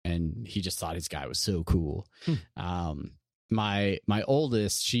dragonborn, and he just thought his guy was so cool. My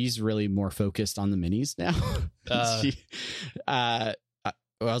oldest, she's really more focused on the minis now.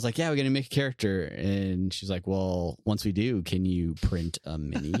 I was like, yeah, we're going to make a character. And she's like, well, once we do, can you print a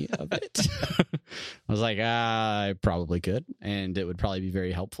mini of it? I was like, I probably could. And it would probably be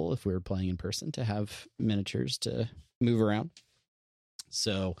very helpful if we were playing in person to have miniatures to move around.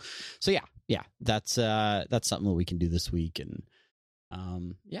 So yeah, that's something that we can do this week. And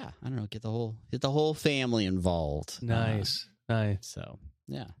yeah, I don't know, get the whole family involved. Nice. So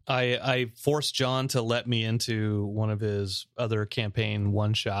yeah, I forced John to let me into one of his other campaign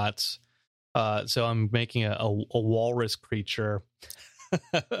one shots. So I'm making a walrus creature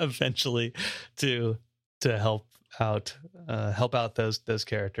eventually to help out those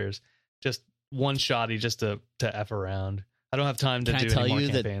characters. Just one shotty just to F around. I don't have time to do any more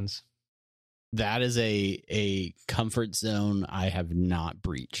campaigns. That is a comfort zone I have not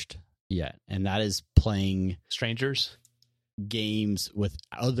breached yet, and that is playing strangers games with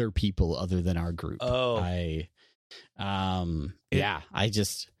other people other than our group. I don't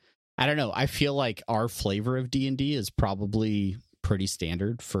know. I feel like our flavor of D&D is probably pretty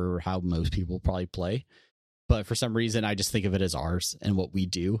standard for how most people probably play. But for some reason, I just think of it as ours and what we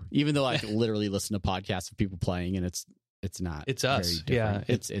do, even though I literally listen to podcasts of people playing, and it's not. It's us. Yeah.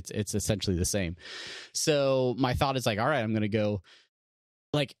 It's essentially the same. So my thought is like, all right, I'm going to go.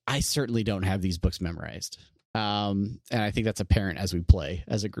 Like, I certainly don't have these books memorized. And I think that's apparent as we play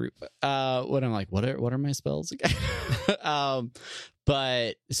as a group. When I'm like, what are my spells again?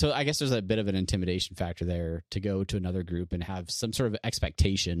 But so I guess there's a bit of an intimidation factor there to go to another group and have some sort of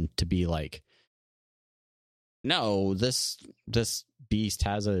expectation to be like, no, this beast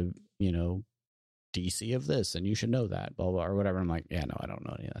has a, DC of this, and you should know that, blah, blah, or whatever. I'm like, yeah, no, I don't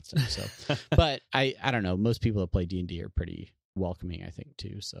know any of that stuff. So, but I don't know. Most people that play D&D are pretty welcoming, I think,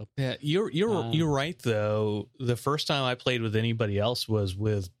 too. So Yeah, you're right though. The first time I played with anybody else was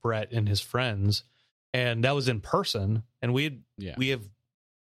with Brett and his friends, and that was in person. And we have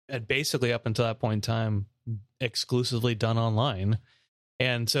had basically up until that point in time exclusively done online.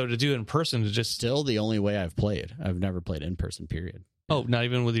 And so to do it in person is just still the only way I've played. I've never played in person, period. Oh, not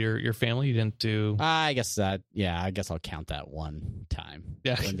even with your family? You didn't do... I guess I'll count that one time.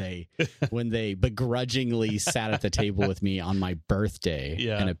 Yeah. When they begrudgingly sat at the table with me on my birthday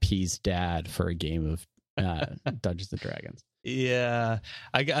and appeased Dad for a game of Dungeons and Dragons. Yeah.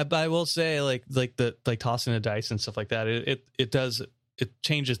 I will say like tossing the dice and stuff like that, it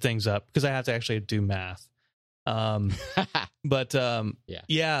changes things up because I have to actually do math. But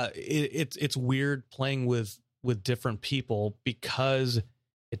it's weird playing with different people because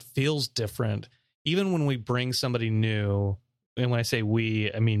it feels different. Even when we bring somebody new, and when I say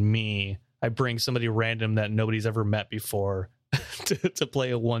we, I mean me, I bring somebody random that nobody's ever met before to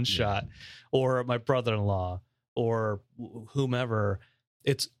play a one shot, or my brother-in-law or whomever.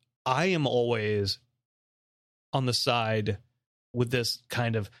 I am always on the side with this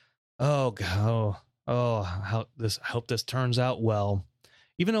kind of, I hope this turns out well.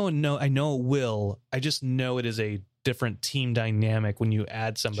 Even though I know it will, I just know it is a different team dynamic when you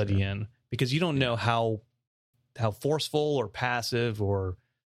add somebody in, because you don't know how forceful or passive or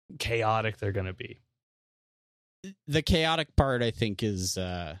chaotic they're going to be. The chaotic part, I think, is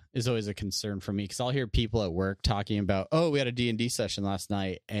always a concern for me, because I'll hear people at work talking about, we had a D&D session last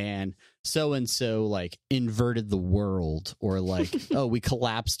night and so like inverted the world, or like, we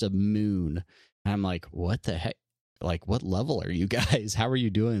collapsed a moon. And I'm like, what the heck? Like, what level are you guys? How are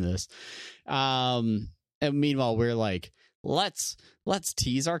you doing this? And meanwhile, we're like, let's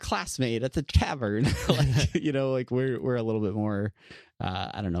tease our classmate at the tavern. Like, we're a little bit more,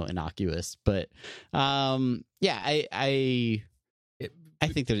 innocuous. But I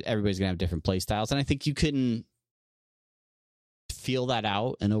think that everybody's gonna have different play styles, and I think you can feel that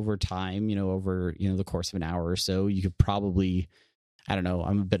out. And over time, over the course of an hour or so, you could probably. I don't know.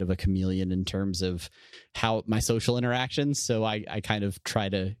 I'm a bit of a chameleon in terms of how my social interactions. So I kind of try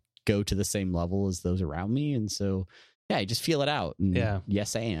to go to the same level as those around me. And so, I just feel it out. And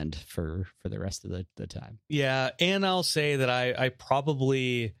yes, and for the rest of the time. Yeah. And I'll say that I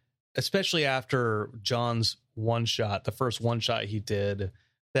probably, especially after John's one shot, the first one shot he did,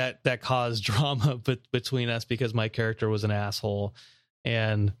 that caused drama between us because my character was an asshole.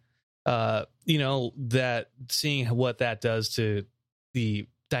 And, that seeing what that does to the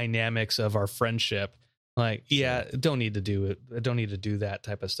dynamics of our friendship, like, don't need to do it. I don't need to do that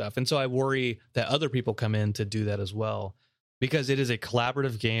type of stuff. And so I worry that other people come in to do that as well, because it is a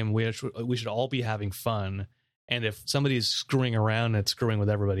collaborative game. We should all be having fun. And if somebody's screwing around and screwing with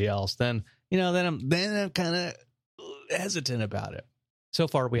everybody else, then I'm kind of hesitant about it. So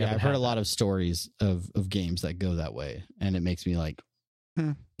far, I've heard a lot of stories of games that go that way, and it makes me like,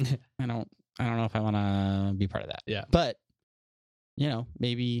 I don't know if I want to be part of that. Yeah, but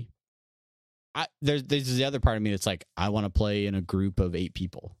maybe there's the other part of me that's like, I want to play in a group of 8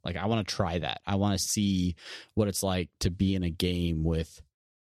 people. Like, I want to try that. I want to see what it's like to be in a game with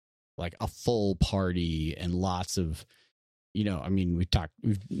like a full party and lots of, we've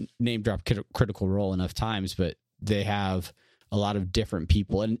name dropped Critical Role enough times, but they have a lot of different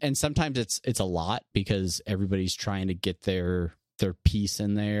people, and sometimes it's a lot because everybody's trying to get their piece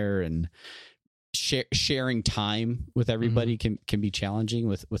in there, and sharing time with everybody can be challenging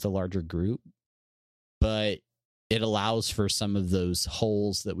with a larger group, but it allows for some of those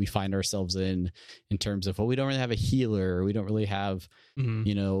holes that we find ourselves in terms of, we don't really have a healer, or we don't really have,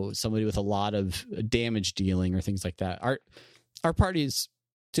 somebody with a lot of damage dealing or things like that. Our party is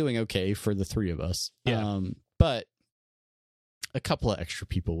doing okay for the 3 of us. Yeah. But a couple of extra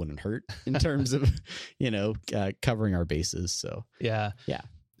people wouldn't hurt in terms of, covering our bases. So, yeah.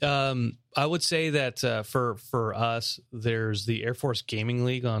 I would say that for us, there's the Air Force Gaming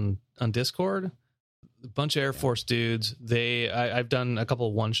League on Discord. A bunch of Air Force dudes. I've done a couple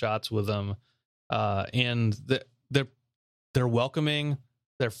of one shots with them, and they're welcoming.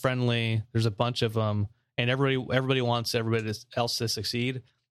 They're friendly. There's a bunch of them, and everybody wants everybody else to succeed,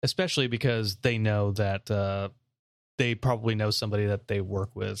 especially because they know that they probably know somebody that they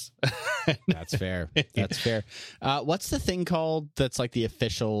work with. That's fair. That's fair. What's the thing called that's like the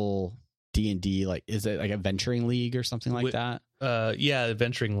official D&D? Like, is it like a venturing league or something like that? Yeah,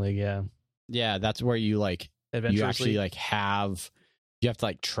 venturing league. Yeah, that's where you like you actually like you have to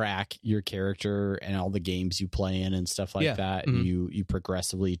like track your character and all the games you play in and stuff like that. Mm-hmm. And you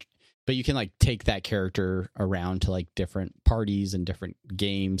progressively, but you can like take that character around to like different parties and different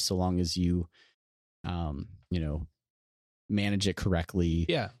games, so long as you manage it correctly,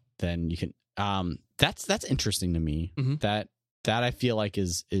 then you can. That's interesting to me. Mm-hmm. That I feel like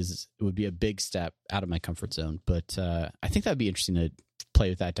is would be a big step out of my comfort zone. But I think that'd be interesting to play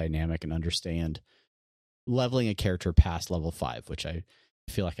with that dynamic and understand leveling a character past level 5, which I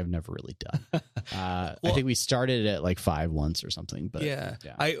feel like I've never really done. I think we started at like 5 once or something. But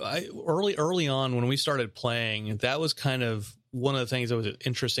I early on when we started playing, that was kind of one of the things that was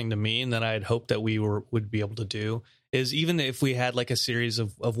interesting to me, and that I had hoped that we would be able to do, is even if we had like a series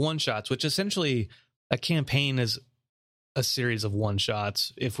of one shots, which essentially a campaign is a series of one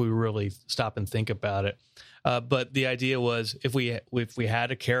shots if we really stop and think about it. But the idea was if we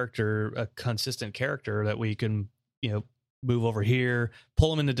had a character, a consistent character that we can, move over here, pull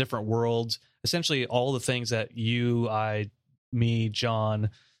them into different worlds, essentially all the things that you, me, John,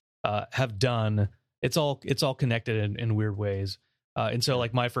 have done. It's all connected in weird ways. And so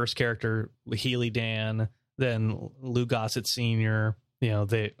like my first character, Healy Dan, then Lou Gossett Sr.,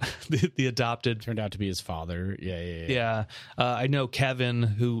 the adopted turned out to be his father. Yeah. I know Kevin,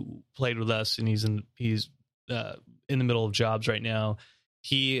 who played with us, and he's in the middle of jobs right now.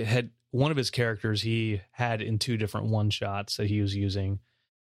 He had one of his characters he had in 2 different one shots that he was using.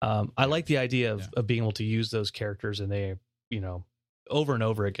 I like the idea of being able to use those characters and they, over and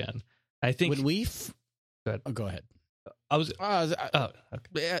over again. I think when we go ahead. Go ahead.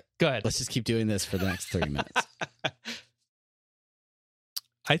 Okay. Go ahead. Let's just keep doing this for the next 30 minutes.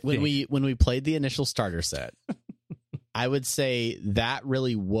 When we played the initial starter set, I would say that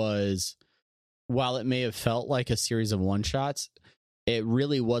really was, while it may have felt like a series of one shots, it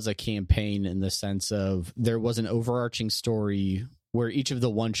really was a campaign in the sense of there was an overarching story where each of the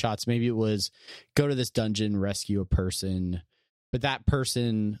one shots, maybe it was go to this dungeon, rescue a person, but that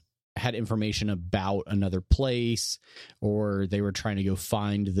person had information about another place, or they were trying to go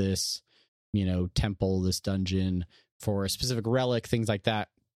find this, temple, this dungeon for a specific relic, things like that.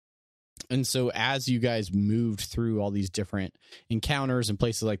 And so as you guys moved through all these different encounters and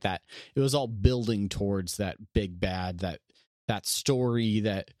places like that, it was all building towards that big bad, that story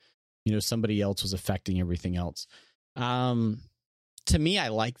that, somebody else was affecting everything else. To me, I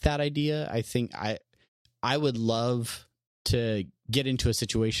like that idea. I think I would love to get into a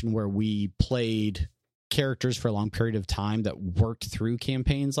situation where we played characters for a long period of time that worked through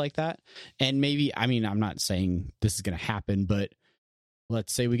campaigns like that. And maybe, I'm not saying this is going to happen, but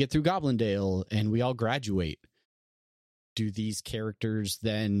let's say we get through Goblindale and we all graduate. Do these characters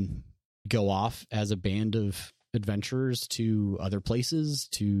then go off as a band of adventurers to other places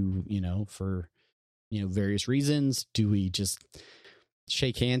to, for, various reasons? Do we just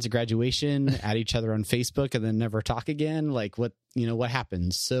shake hands at graduation, at each other on Facebook, and then never talk again? Like what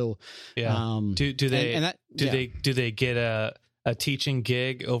happens? So, do they get a teaching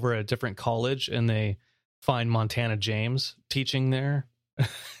gig over at a different college and they find Montana James teaching there?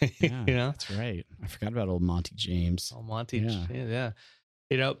 That's right. I forgot about old Monty James. Oh, Monty, yeah.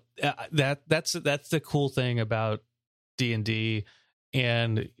 That's the cool thing about D&D,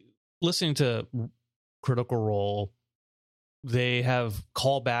 and listening to Critical Role. They have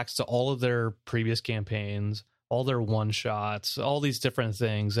callbacks to all of their previous campaigns, all their one shots, all these different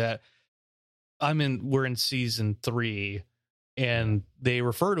things that we're in season 3, and they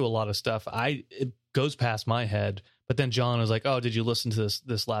refer to a lot of stuff. It goes past my head. But then John was like, "Oh, did you listen to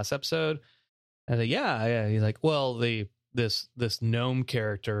this last episode?" And I said, yeah. He's like, "Well, this gnome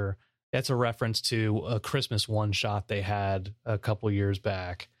character, that's a reference to a Christmas one shot they had a couple years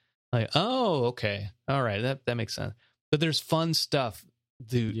back." I'm like, oh, okay, all right, that makes sense. But there's fun stuff,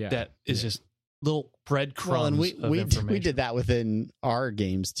 that is just little breadcrumbs. Well, and we did that within our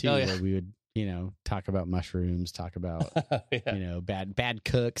games too, where we would talk about mushrooms, talk about bad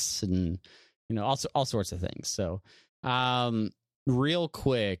cooks, and all sorts of things. So, real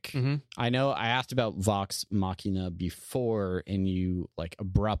quick, I know I asked about Vox Machina before, and you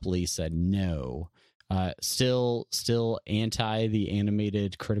abruptly said no. Still anti the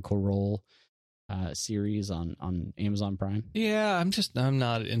animated Critical Role series on Amazon Prime. Yeah, I'm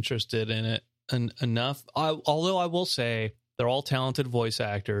not interested in it enough. Although I will say they're all talented voice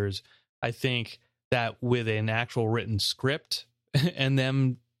actors. I think that with an actual written script and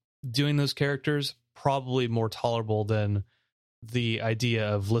them doing those characters, probably more tolerable than the idea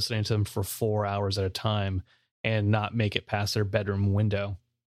of listening to them for 4 hours at a time and not make it past their bedroom window.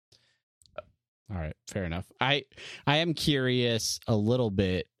 All right, fair enough. I am curious a little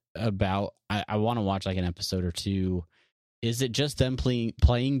bit about, I want to watch an episode or two. Is it just them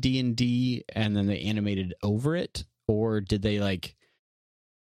playing D&D and then they animated over it? Or did they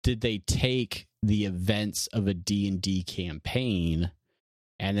take the events of a D&D campaign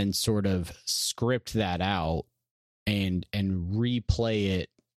and then sort of script that out and replay it.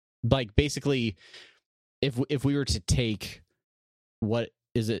 Like basically, if we were to take what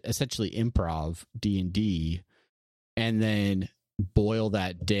is it essentially improv D&D and then boil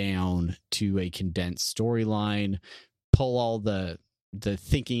that down to a condensed storyline, pull all the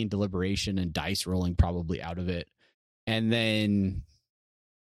thinking and deliberation and dice rolling probably out of it, and then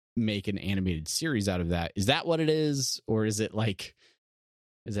make an animated series out of that. Is that what it is? Or is it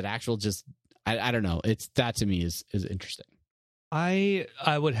actual just, I don't know. It's that to me is interesting. I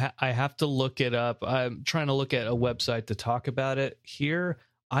have to look it up. I'm trying to look at a website to talk about it here.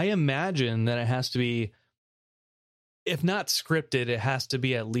 I imagine that it has to be, if not scripted, it has to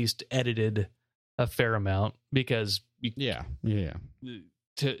be at least edited a fair amount, because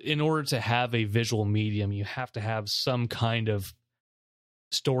in order to have a visual medium, you have to have some kind of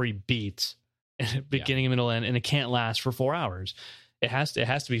story beats, beginning, middle, end, and it can't last for 4 hours. It has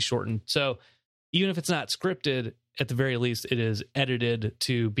to be shortened. So even if it's not scripted, at the very least, it is edited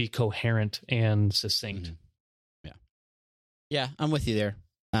to be coherent and succinct. Mm-hmm. Yeah, I'm with you there.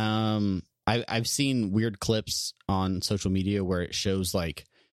 I've seen weird clips on social media where it shows like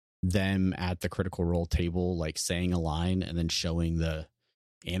them at the Critical Role table, like saying a line and then showing the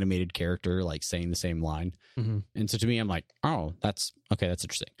animated character like saying the same line. Mm-hmm. And so to me, I'm like, oh, that's okay. That's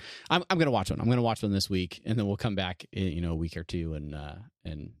interesting. I'm going to watch one. I'm going to watch one this week, and then we'll come back in, a week or two, and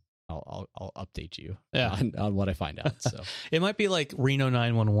I'll update you on what I find out. So it might be like Reno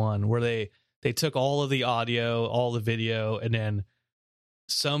 911, where they took all of the audio, all the video, and then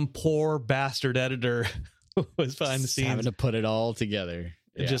some poor bastard editor was behind the scenes having to put it all together.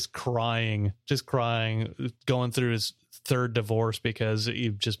 Just crying, going through his third divorce because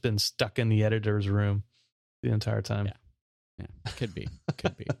you've just been stuck in the editor's room the entire time. Yeah. Could be. It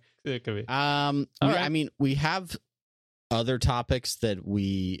could be. Right. I mean, we have other topics that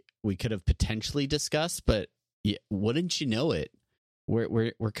we could have potentially discussed, but wouldn't you know it,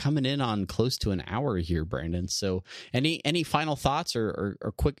 we're coming in on close to an hour here, Brandon. So any final thoughts or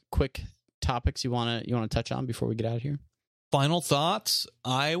quick topics you want to touch on before we get out of here? Final thoughts,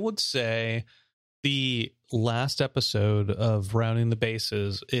 I would say the last episode of Rounding the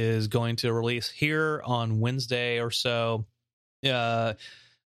Bases is going to release here on Wednesday or so.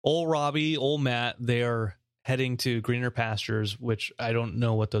 Old Robbie, old Matt, they are heading to greener pastures, which I don't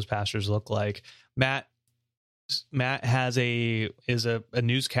know what those pastures look like. Matt is a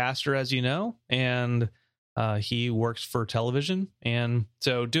newscaster, as you know, and he works for television. And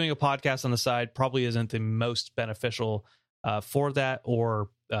so doing a podcast on the side probably isn't the most beneficial for that or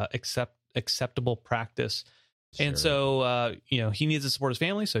acceptable practice. Sure. And so, he needs to support his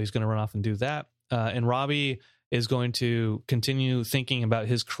family, so he's going to run off and do that. And Robbie is going to continue thinking about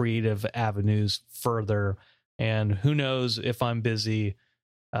his creative avenues further. And who knows if I'm busy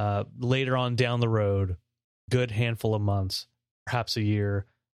later on down the road, good handful of months, perhaps a year,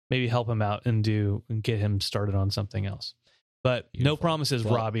 maybe help him out and get him started on something else. But Beautiful. No promises,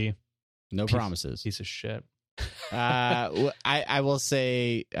 well, Robbie. No promises. Piece of shit. I will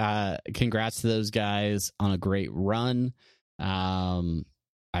say congrats to those guys on a great run. I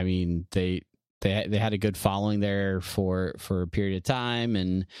mean, they had a good following there for a period of time,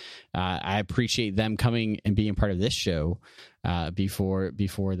 and I appreciate them coming and being part of this show before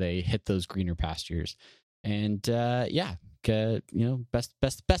they hit those greener pastures. And best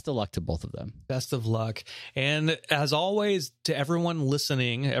of luck to both of them. Best of luck. And as always, to everyone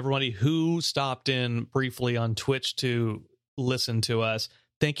listening, everybody who stopped in briefly on Twitch to listen to us,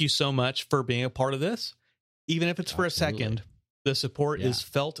 thank you so much for being a part of this. Even if it's for a second, the support is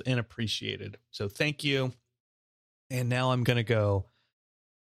felt and appreciated. So thank you. And now I'm going to go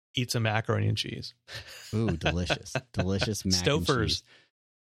eat some macaroni and cheese. Ooh, delicious. Delicious mac Stouffer's. And cheese.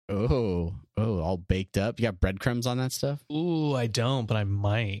 Oh, all baked up. You got breadcrumbs on that stuff? Ooh, I don't, but I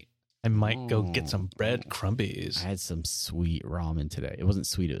might. Go get some bread crumbies. I had some sweet ramen today. It wasn't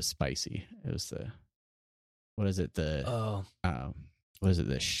sweet, it was spicy. It was what is it? The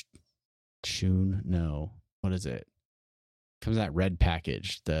Shun? No. What is it? Comes in that red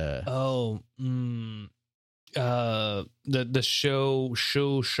package. The show.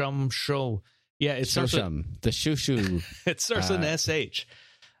 Yeah, it starts with the shoo. It starts with an SH.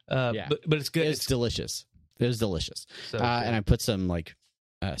 But it's good. It's delicious. It was delicious. So and I put some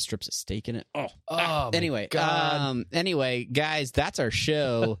strips of steak in it. Anyway, anyway, guys, that's our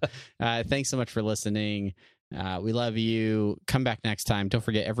show. Thanks so much for listening. We love you. Come back next time. Don't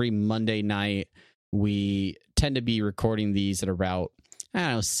forget, every Monday night we tend to be recording these at about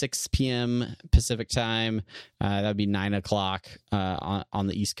 6 p.m. Pacific time. That would be 9 o'clock on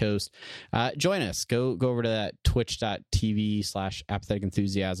the East Coast. Join us. Go over to that twitch.tv/apathetic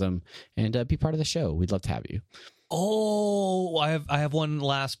enthusiasm and be part of the show. We'd love to have you. Oh, I have one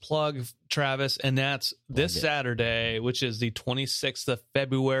last plug, Travis, and that's this Saturday, which is the 26th of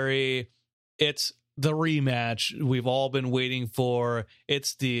February. It's the rematch we've all been waiting for.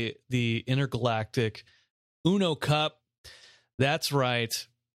 It's the Intergalactic Uno Cup. That's right.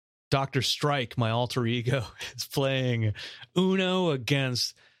 Dr. Strike, my alter ego, is playing Uno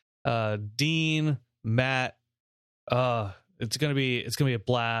against Dean, Matt. It's gonna be a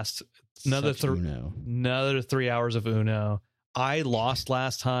blast. Another 3 hours of Uno. I lost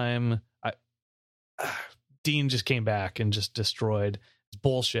last time. Dean just came back and just destroyed. It's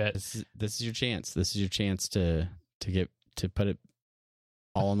bullshit. This is your chance. This is your chance to put it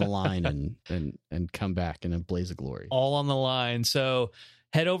all on the line and come back in a blaze of glory. All on the line. So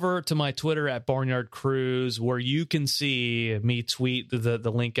head over to my Twitter at Barnyard Cruise, where you can see me tweet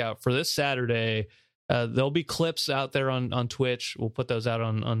the link out for this Saturday. There'll be clips out there on Twitch. We'll put those out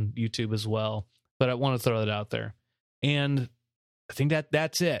on YouTube as well. But I want to throw that out there. And I think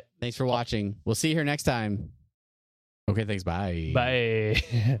that's it. Thanks for watching. We'll see you here next time. Okay, thanks. Bye. Bye.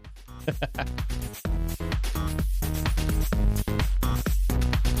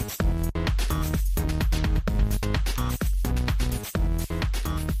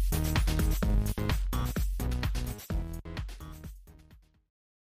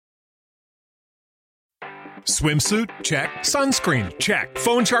 Swimsuit? Check. Sunscreen? Check.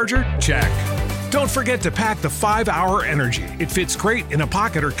 Phone charger? Check. Don't forget to pack the 5-Hour Energy. It fits great in a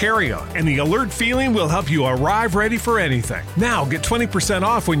pocket or carry-on, and the alert feeling will help you arrive ready for anything. Now get 20%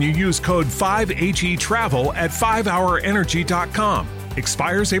 off when you use code 5HETRAVEL at 5hourenergy.com.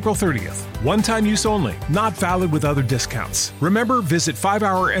 Expires April 30th. One-time use only. Not valid with other discounts. Remember, visit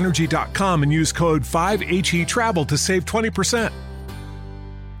 5hourenergy.com and use code 5HETRAVEL to save 20%.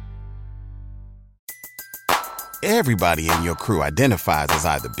 Everybody in your crew identifies as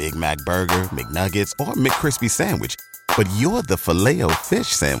either Big Mac Burger, McNuggets, or McCrispy Sandwich. But you're the Filet-O-Fish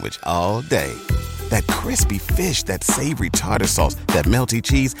Sandwich all day. That crispy fish, that savory tartar sauce, that melty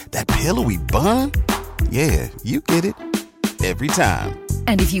cheese, that pillowy bun. Yeah, you get it. Every time.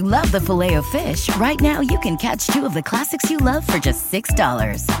 And if you love the Filet-O-Fish, right now you can catch 2 of the classics you love for just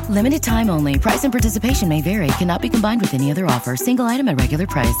 $6. Limited time only. Price and participation may vary. Cannot be combined with any other offer. Single item at regular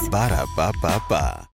price. Ba-da-ba-ba-ba.